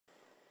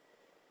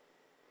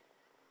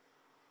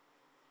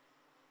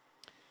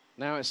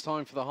Now it's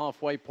time for the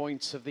halfway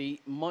points of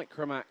the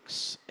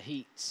Micromax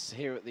Heats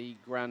here at the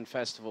Grand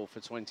Festival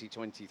for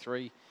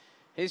 2023.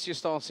 Here's your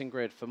starting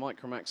grid for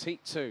Micromax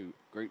Heat 2,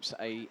 Groups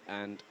A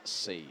and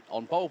C.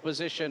 On pole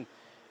position,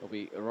 it'll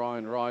be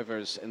Ryan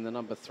Rivers in the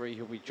number 3,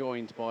 who'll be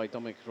joined by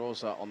Dominic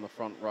Rosa on the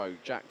front row.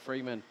 Jack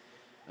Freeman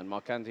and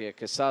Marcandia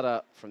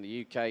Quesada from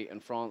the UK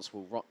and France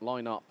will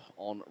line up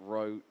on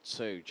row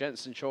 2.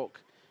 Jensen Chalk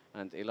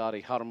and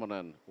Ilari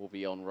Harmonen will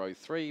be on row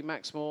 3.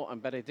 Max Moore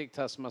and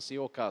Benedictas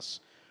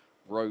Masiokas,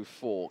 row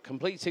 4.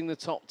 Completing the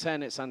top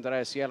 10, it's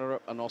Andreas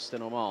Jellerup and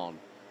Austin Oman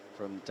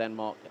from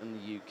Denmark and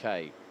the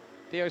UK.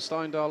 Theo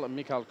Steindal and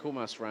Mikael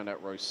Kumas round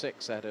out row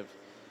 6 ahead of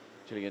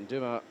Julian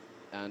Dumas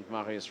and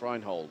Marius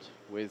Reinhold,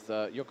 with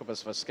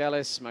Jokubas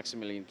Vaskelis,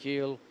 Maximilian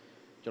Kiel,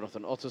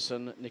 Jonathan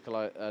Otterson,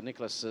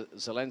 Nicholas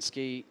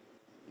Zelensky,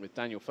 with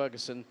Daniel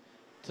Ferguson,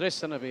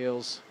 Tristan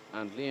Avils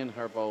and Leon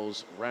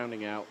Herbols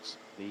rounding out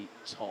the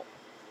top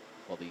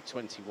for the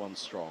 21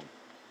 strong.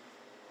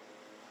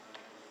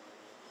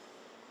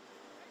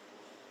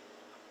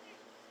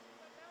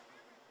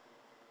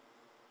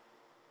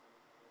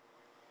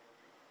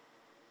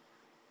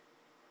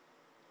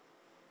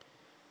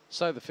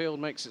 So the field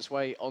makes its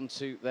way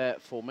onto their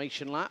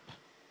formation lap.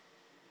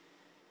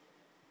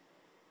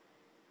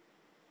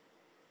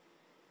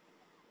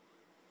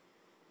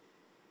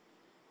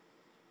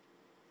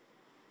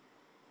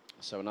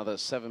 So another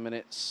 7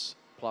 minutes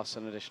plus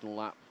an additional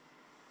lap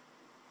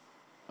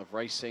of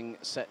racing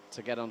set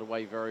to get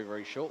underway very,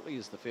 very shortly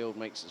as the field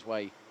makes its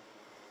way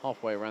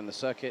halfway around the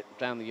circuit,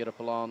 down the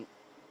Europalan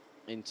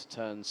into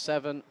turn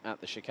 7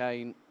 at the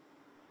chicane.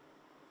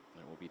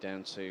 It will be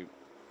down to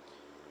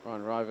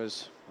Ryan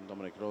Rivers and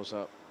Dominic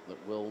Rosa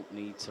that will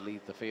need to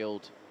lead the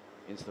field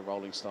into the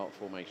rolling start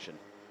formation.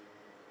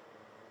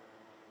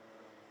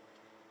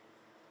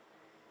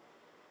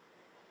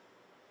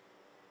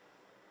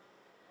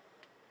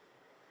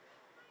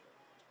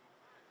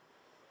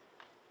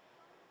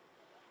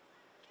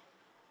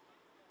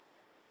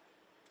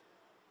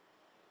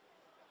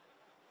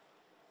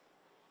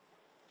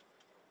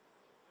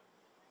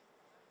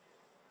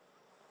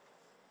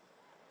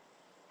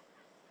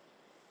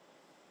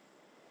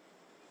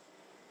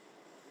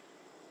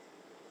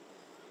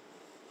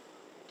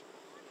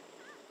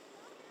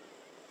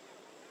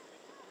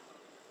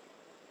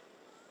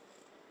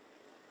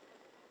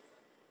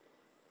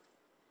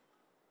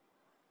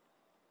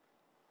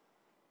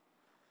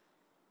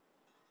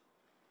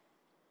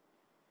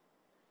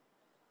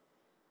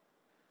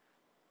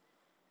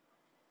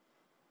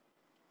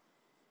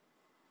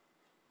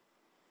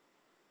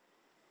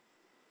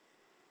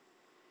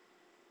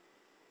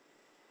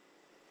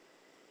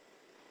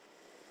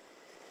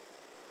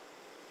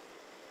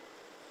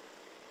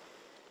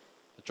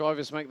 The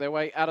drivers make their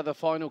way out of the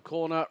final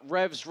corner.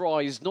 Revs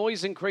rise,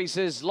 noise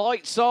increases,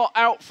 lights are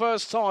out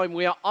first time.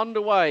 We are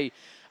underway,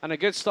 and a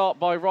good start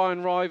by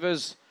Ryan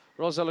Rivers.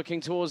 Rosa looking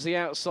towards the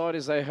outside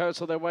as they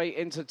hurtle their way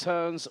into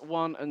turns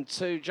 1 and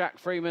 2. Jack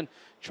Freeman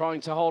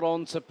trying to hold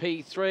on to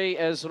P3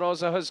 as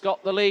Rosa has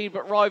got the lead,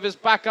 but Rivers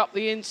back up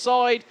the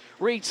inside,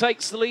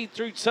 retakes the lead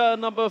through turn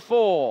number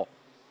 4.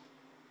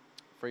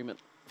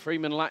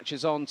 Freeman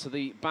latches on to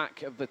the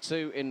back of the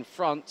 2 in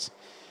front,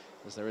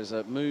 as there is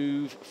a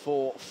move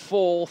for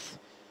 4th,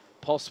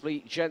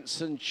 possibly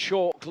Jensen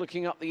Chalk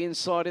looking up the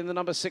inside in the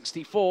number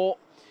 64.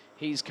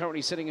 He's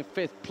currently sitting in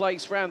 5th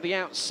place. Round the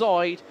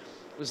outside,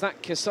 was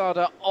that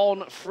Quesada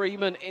on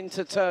Freeman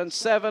into turn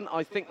 7?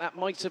 I think that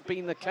might have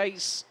been the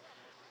case.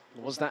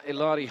 Was that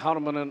Ilari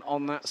Harmonen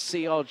on that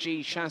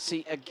CRG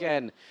chassis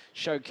again,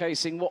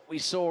 showcasing what we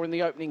saw in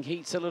the opening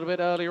heats a little bit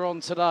earlier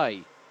on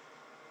today.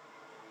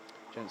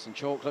 Jensen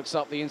Chalk looks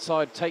up the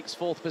inside, takes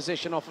 4th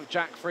position off of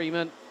Jack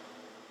Freeman,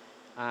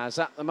 as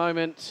at the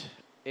moment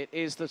it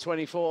is the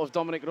 24 of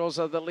Dominic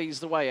Rosa that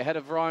leads the way ahead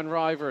of Ryan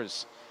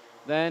Rivers.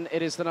 Then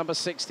it is the number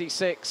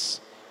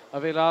 66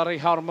 of Ilari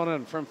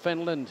Harmonen from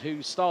Finland,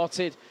 who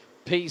started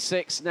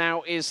P6,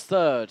 now is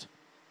 3rd.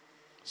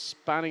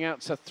 Spanning out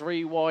to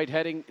 3 wide,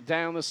 heading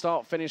down the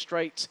start-finish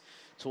straight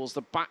towards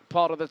the back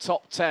part of the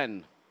top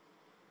 10.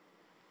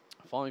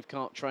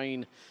 5-cart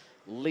train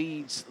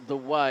leads the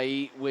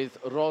way with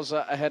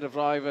Rosa ahead of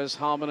Rivers,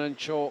 Harmonen,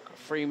 Chalk,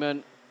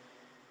 Freeman.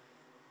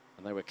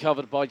 And they were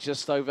covered by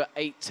just over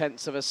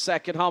 0.8 of a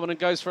second. Harmonen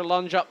goes for a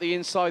lunge up the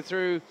inside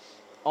through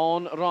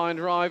on Ryan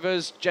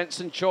Rivers.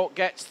 Jensen Chalk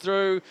gets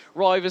through.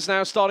 Rivers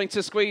now starting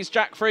to squeeze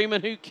Jack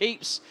Freeman, who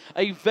keeps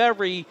a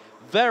very,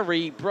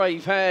 very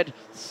brave head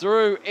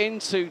through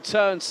into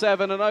turn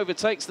 7 and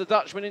overtakes the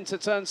Dutchman into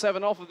turn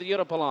 7 off of the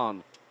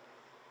Europalan.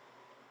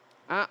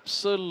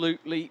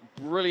 Absolutely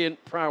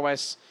brilliant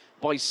prowess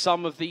by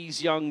some of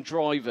these young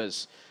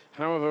drivers.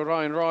 However,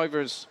 Ryan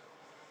Rivers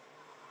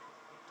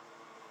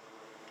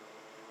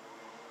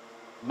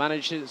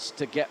manages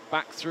to get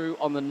back through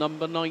on the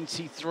number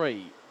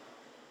 93,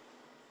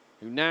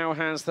 who now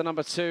has the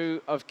number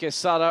 2 of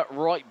Quesada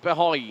right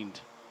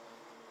behind.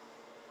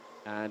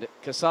 And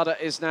Quesada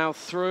is now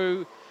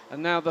through,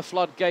 and now the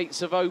floodgates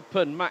have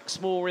opened.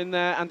 Max Moore in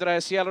there,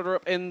 Andreas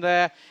Jellerup in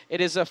there.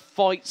 It is a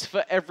fight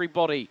for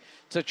everybody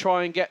to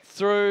try and get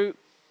through.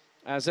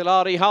 as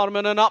Ilari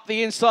Harmanen up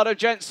the inside of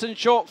Jensen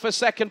Chalk for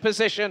second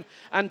position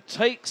and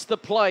takes the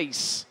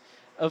place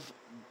of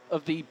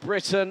the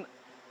Briton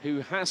who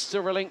has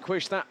to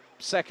relinquish that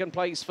second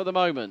place for the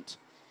moment.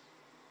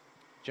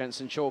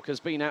 Jensen Chalk has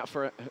been out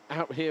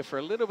here for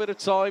a little bit of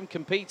time,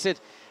 competed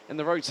in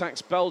the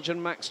Rotax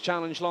Belgian Max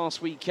Challenge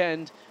last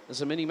weekend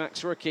as a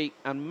Mini-Max rookie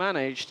and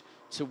managed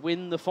to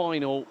win the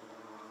final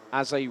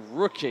as a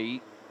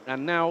rookie,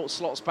 and now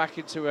slots back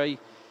into a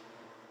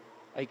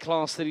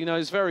class that he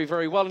knows very,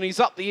 very well, and he's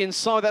up the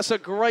inside. That's a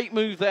great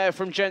move there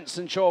from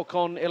Jensen Chalk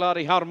on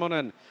Ilari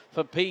Harmanen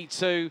for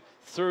P2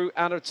 through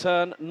out of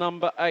turn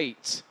number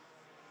 8.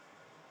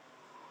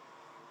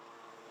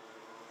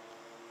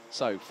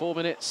 So 4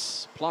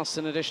 minutes plus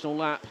an additional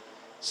lap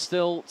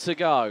still to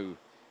go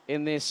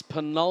in this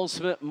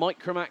penultimate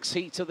Micromax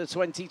heat of the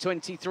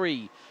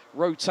 2023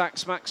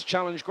 Rotax Max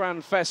Challenge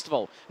Grand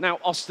Festival. Now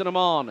Austin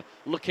Amann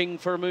looking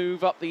for a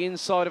move up the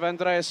inside of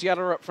Andreas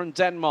Jellerup from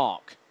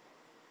Denmark.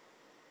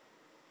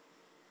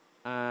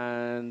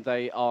 And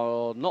they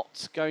are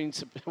not going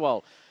to,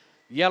 well,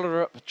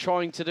 Jellerup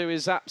trying to do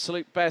his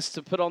absolute best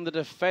to put on the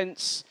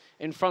defence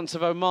in front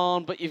of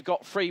Oman, but you've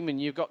got Freeman,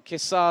 you've got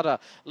Quesada.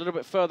 A little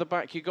bit further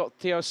back, you've got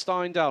Theo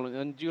Steindal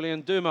and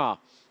Julian Dumas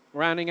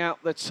rounding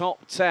out the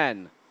top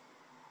 10.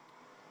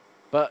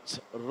 But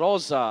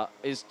Rosa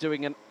is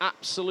doing an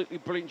absolutely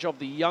brilliant job.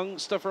 The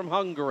youngster from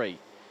Hungary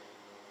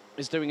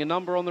is doing a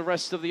number on the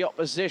rest of the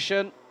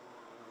opposition.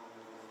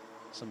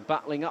 Some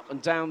battling up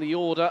and down the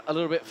order, a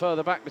little bit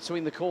further back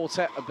between the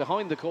quartet,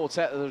 behind the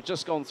quartet that have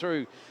just gone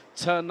through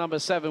turn number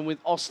 7 with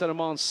Austin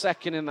Amann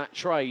second in that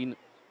train.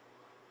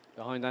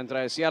 Behind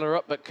Andreas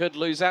Jellerup, but could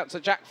lose out to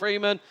Jack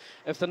Freeman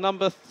if the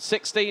number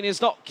 16 is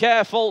not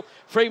careful.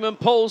 Freeman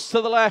pulls to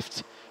the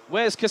left.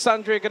 Where's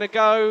Cassandra going to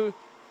go?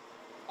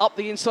 Up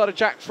the inside of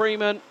Jack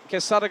Freeman.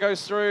 Quesada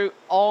goes through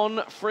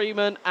on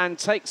Freeman and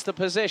takes the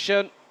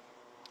position.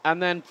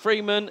 And then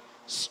Freeman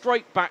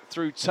straight back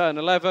through turn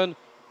 11.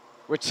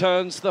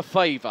 Returns the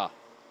favour.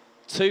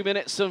 2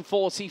 minutes and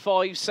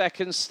 45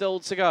 seconds still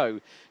to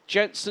go.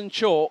 Jensen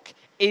Chalk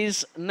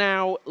is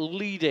now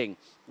leading.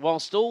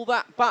 Whilst all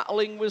that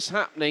battling was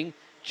happening,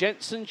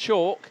 Jensen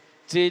Chalk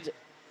did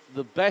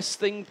the best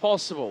thing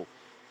possible.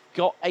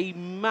 Got a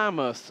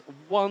mammoth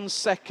 1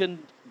 second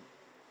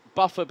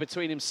buffer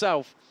between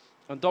himself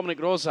and Dominic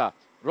Rosa.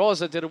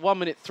 Rosa did a 1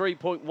 minute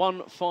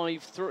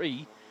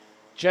 3.153.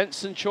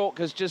 Jensen Chalk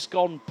has just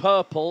gone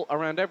purple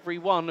around every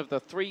one of the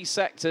 3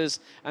 sectors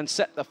and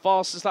set the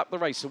fastest lap of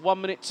the race. So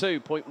 1 minute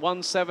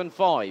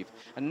 2.175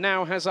 and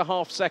now has a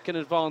half-second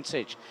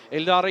advantage.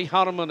 Ilari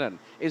Harmanen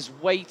is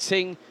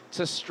waiting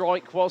to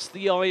strike whilst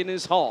the iron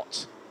is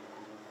hot.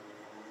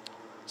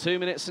 2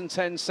 minutes and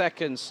 10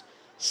 seconds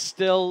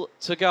still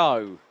to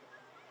go.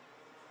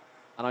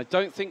 And I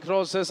don't think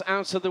Rosa's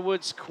out of the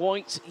woods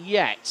quite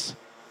yet.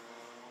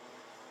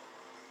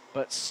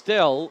 But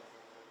still,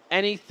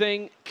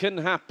 anything can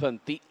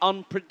happen. The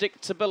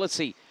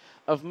unpredictability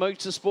of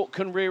motorsport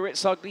can rear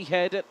its ugly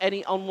head at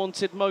any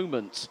unwanted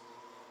moment.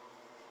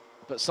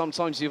 But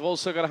sometimes you've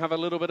also got to have a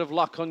little bit of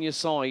luck on your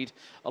side,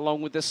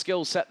 along with the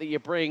skill set that you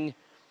bring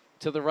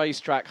to the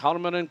racetrack.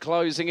 Harmanen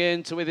closing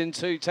in to within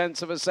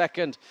 0.2 of a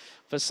second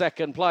for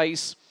second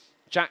place.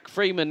 Jack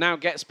Freeman now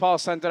gets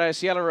past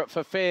Andreas Jellerup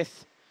for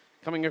 5th,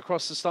 coming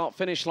across the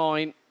start-finish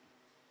line.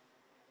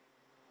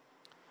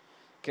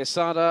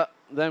 Quesada.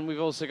 Then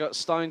we've also got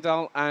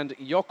Steindal and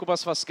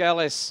Jokubas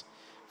Vaskelis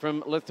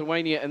from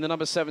Lithuania in the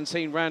number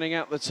 17, rounding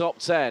out the top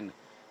 10.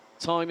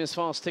 Time is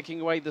fast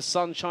ticking away. The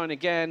sunshine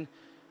again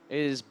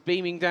is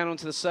beaming down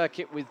onto the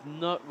circuit with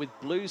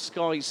blue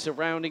skies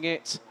surrounding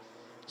it.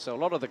 So a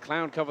lot of the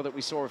cloud cover that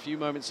we saw a few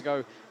moments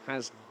ago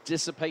has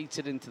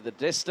dissipated into the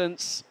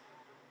distance.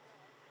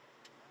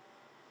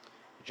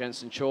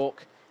 Jensen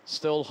Chalk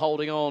still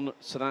holding on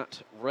to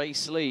that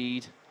race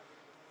lead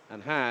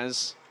and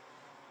has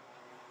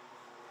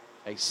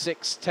a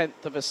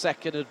 0.6 of a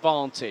second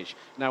advantage.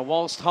 Now,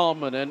 whilst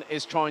Harmanen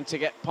is trying to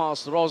get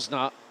past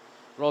Rosa,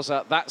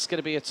 that's going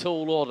to be a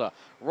tall order.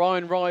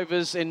 Ryan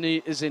Rivers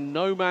is in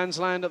no man's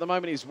land at the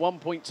moment. He's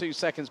 1.2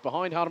 seconds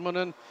behind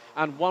Harmanen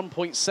and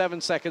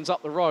 1.7 seconds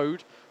up the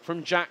road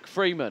from Jack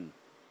Freeman.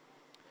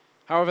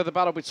 However, the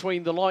battle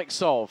between the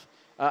likes of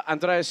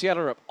Andreas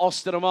Jellerup,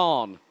 Austin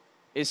Amann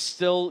is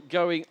still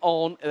going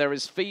on. There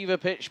is fever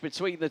pitch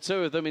between the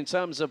two of them in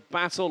terms of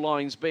battle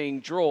lines being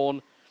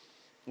drawn,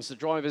 as the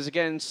drivers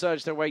again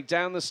surge their way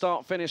down the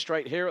start-finish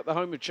straight here at the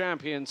home of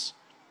champions.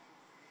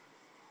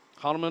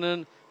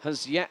 Harmanen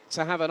has yet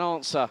to have an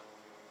answer.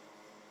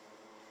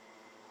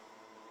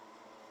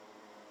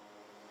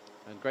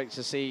 And great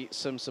to see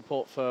some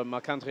support for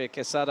Marc-André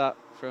Quesada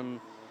from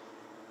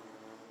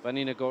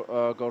Vanina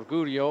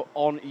Gorgurio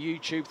on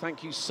YouTube.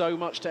 Thank you so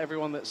much to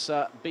everyone that's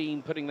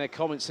been putting their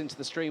comments into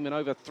the stream, and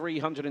over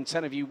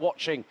 310 of you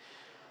watching.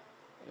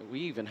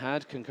 We even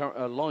had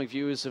live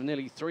viewers of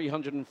nearly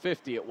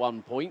 350 at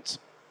one point.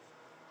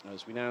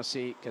 As we now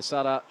see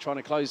Quesada trying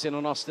to close in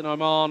on Austin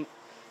Amann.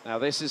 Now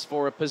this is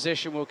for a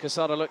position. Will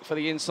Quesada look for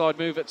the inside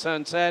move at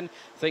turn 10?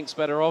 Thinks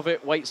better of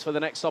it, waits for the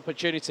next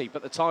opportunity,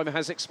 but the timer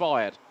has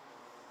expired.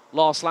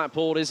 Last lap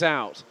board is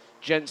out.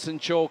 Jensen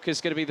Chalk is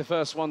going to be the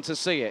first one to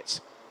see it.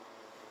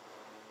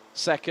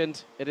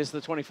 Second, it is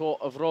the 24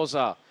 of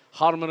Rosa.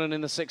 Harmonen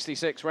in the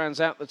 66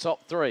 rounds out the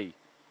top three.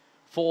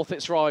 Fourth,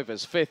 it's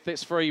Rivers. Fifth,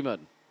 it's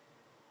Freeman.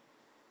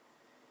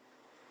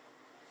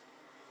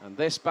 And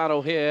this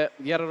battle here,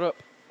 Yerup,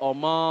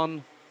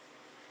 Oman,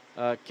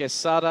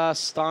 Quesada,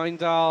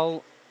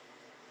 Steindal.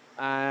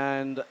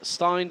 And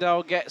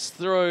Steindal gets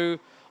through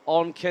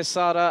on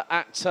Quesada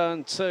at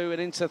turn 2 and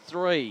into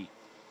 3.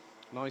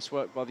 Nice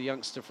work by the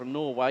youngster from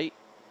Norway.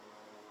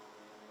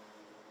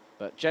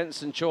 But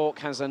Jensen Chalk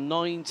has a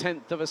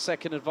 9/10 of a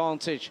second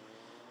advantage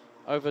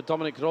over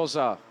Dominic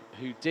Rosa,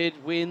 who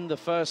did win the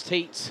first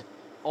heat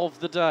of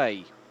the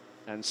day.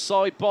 And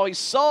side by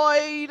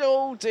side,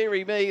 oh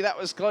dearie me, that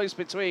was close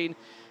between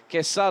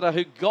Quesada,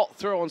 who got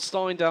through on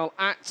Steindal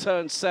at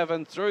turn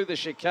 7 through the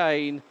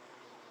chicane.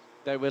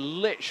 They were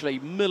literally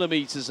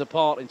millimetres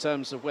apart in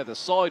terms of where the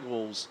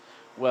sidewalls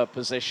were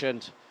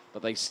positioned,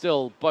 but they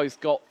still both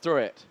got through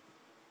it.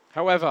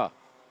 However,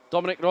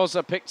 Dominic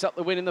Rosa picked up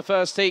the win in the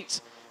first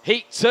heat.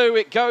 Heat 2,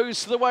 it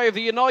goes to the way of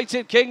the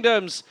United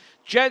Kingdoms.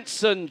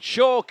 Jensen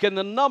Chalk in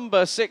the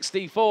number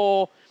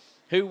 64,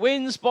 who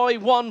wins by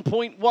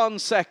 1.1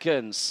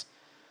 seconds.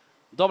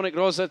 Dominic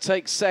Rosa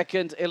takes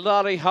second.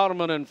 Ilari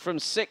Harmonen from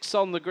 6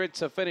 on the grid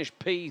to finish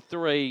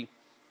P3,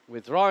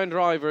 with Ryan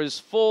Rivers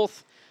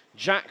fourth,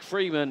 Jack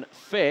Freeman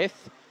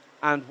fifth.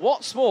 And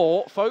what's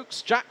more,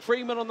 folks, Jack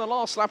Freeman on the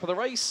last lap of the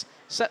race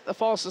set the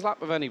fastest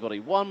lap of anybody,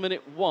 1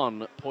 minute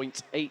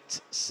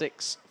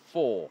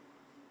 1.864.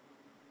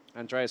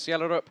 Andreas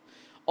Jellerup,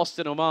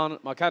 Austin Oman,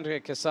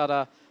 Marc-André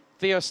Quesada,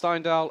 Theo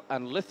Steindal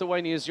and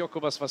Lithuania's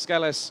Jokubas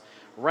Vaskelis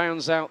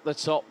rounds out the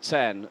top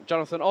 10.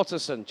 Jonathan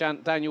Otterson,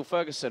 Daniel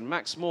Ferguson,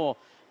 Max Moore,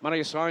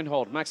 Marius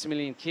Reinhold,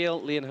 Maximilian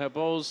Kiel, Leon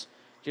Herbos,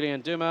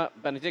 Julian Duma,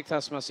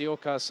 Benediktas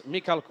Masiokas,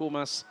 Mikael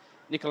Kumas,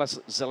 Nicholas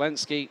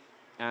Zelensky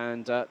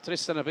and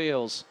Tristan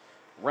Abils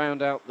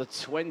round out the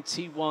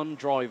 21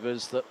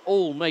 drivers that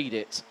all made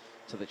it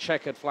to the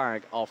checkered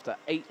flag after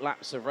 8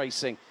 laps of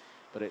racing.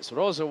 But it's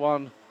Rosa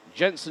 1,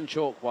 Jensen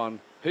Chalk 1.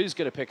 Who's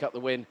going to pick up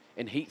the win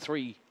in Heat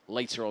 3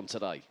 later on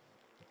today?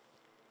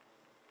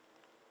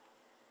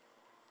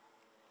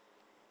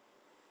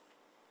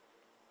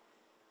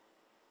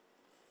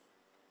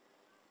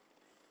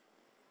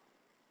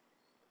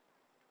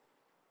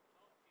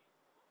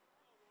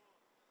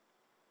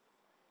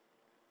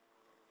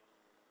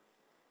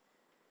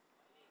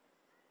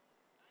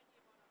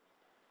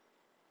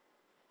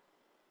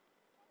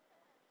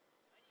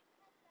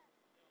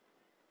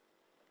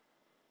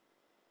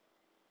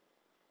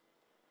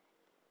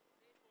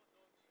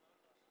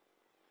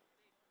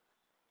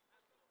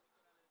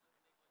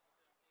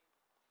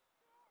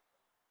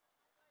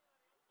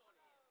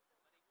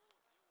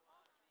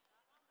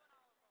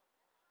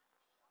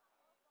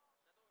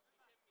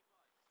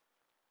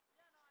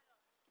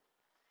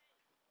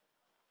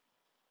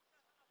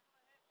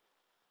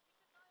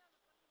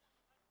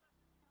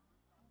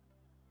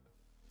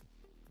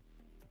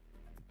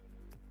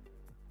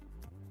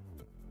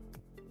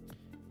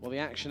 Well, the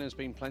action has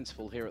been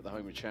plentiful here at the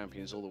Home of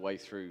Champions all the way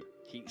through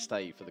Heat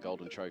Stay for the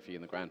Golden Trophy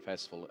and the Grand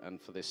Festival.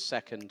 And for this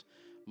second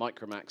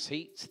Micromax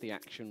Heat, the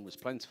action was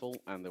plentiful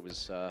and there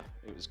was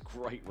it was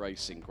great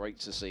racing. Great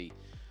to see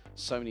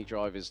so many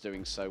drivers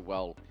doing so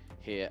well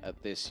here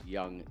at this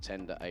young,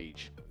 tender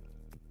age.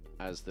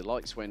 As the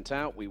lights went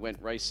out, we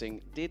went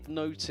racing. Did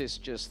notice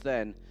just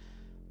then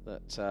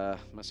that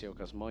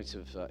Masiokas might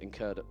have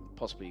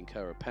possibly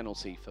incur a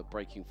penalty for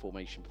breaking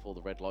formation before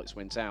the red lights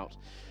went out.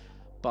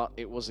 But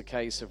it was a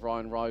case of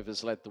Ryan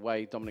Rivers led the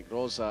way. Dominic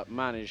Rosa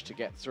managed to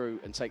get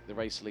through and take the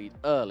race lead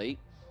early.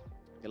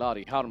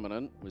 Ilari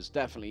Harmonen was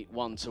definitely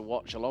one to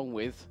watch, along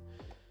with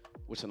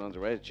Witten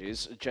under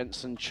edges,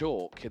 Jensen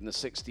Chalk in the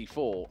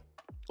 64.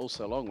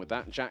 Also along with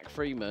that, Jack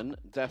Freeman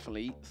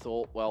definitely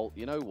thought, well,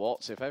 you know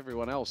what, if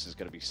everyone else is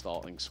going to be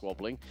starting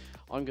squabbling,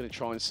 I'm going to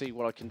try and see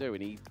what I can do.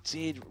 And he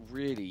did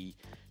really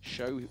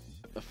show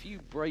a few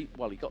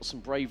he got some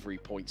bravery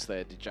points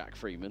there, did Jack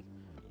Freeman,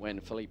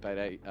 when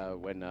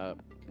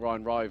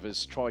Ryan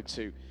Rivers tried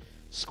to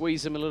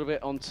squeeze him a little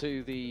bit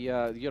onto the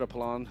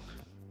Europlan,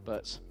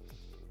 but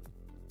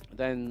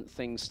then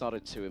things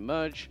started to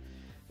emerge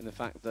in the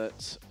fact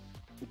that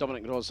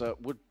Dominic Rosa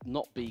would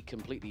not be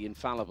completely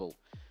infallible,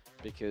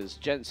 because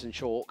Jensen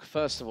Chalk,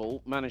 first of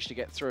all, managed to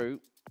get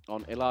through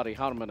on Ilari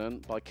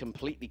Harmonen by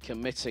completely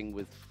committing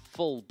with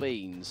full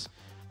beans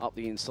up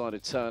the inside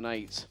of turn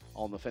 8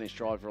 on the Finnish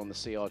driver on the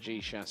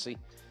CRG chassis,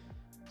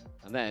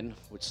 and then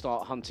would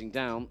start hunting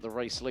down the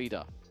race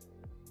leader.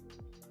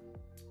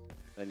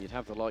 Then you'd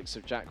have the likes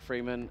of Jack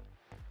Freeman,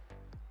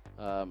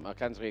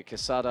 Marc-André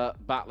Quesada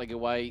battling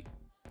away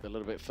a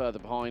little bit further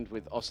behind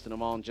with Austin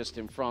Oman just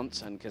in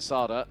front, and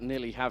Quesada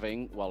nearly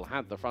having, well,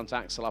 had the front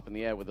axle up in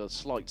the air with a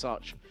slight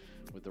touch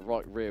with the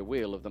right rear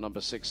wheel of the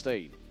number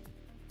 16.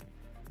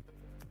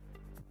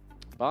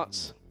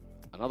 But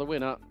another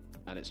winner,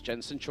 and it's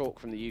Jensen Chalk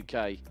from the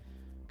UK,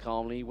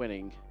 calmly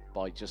winning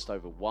by just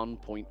over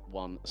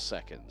 1.1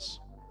 seconds.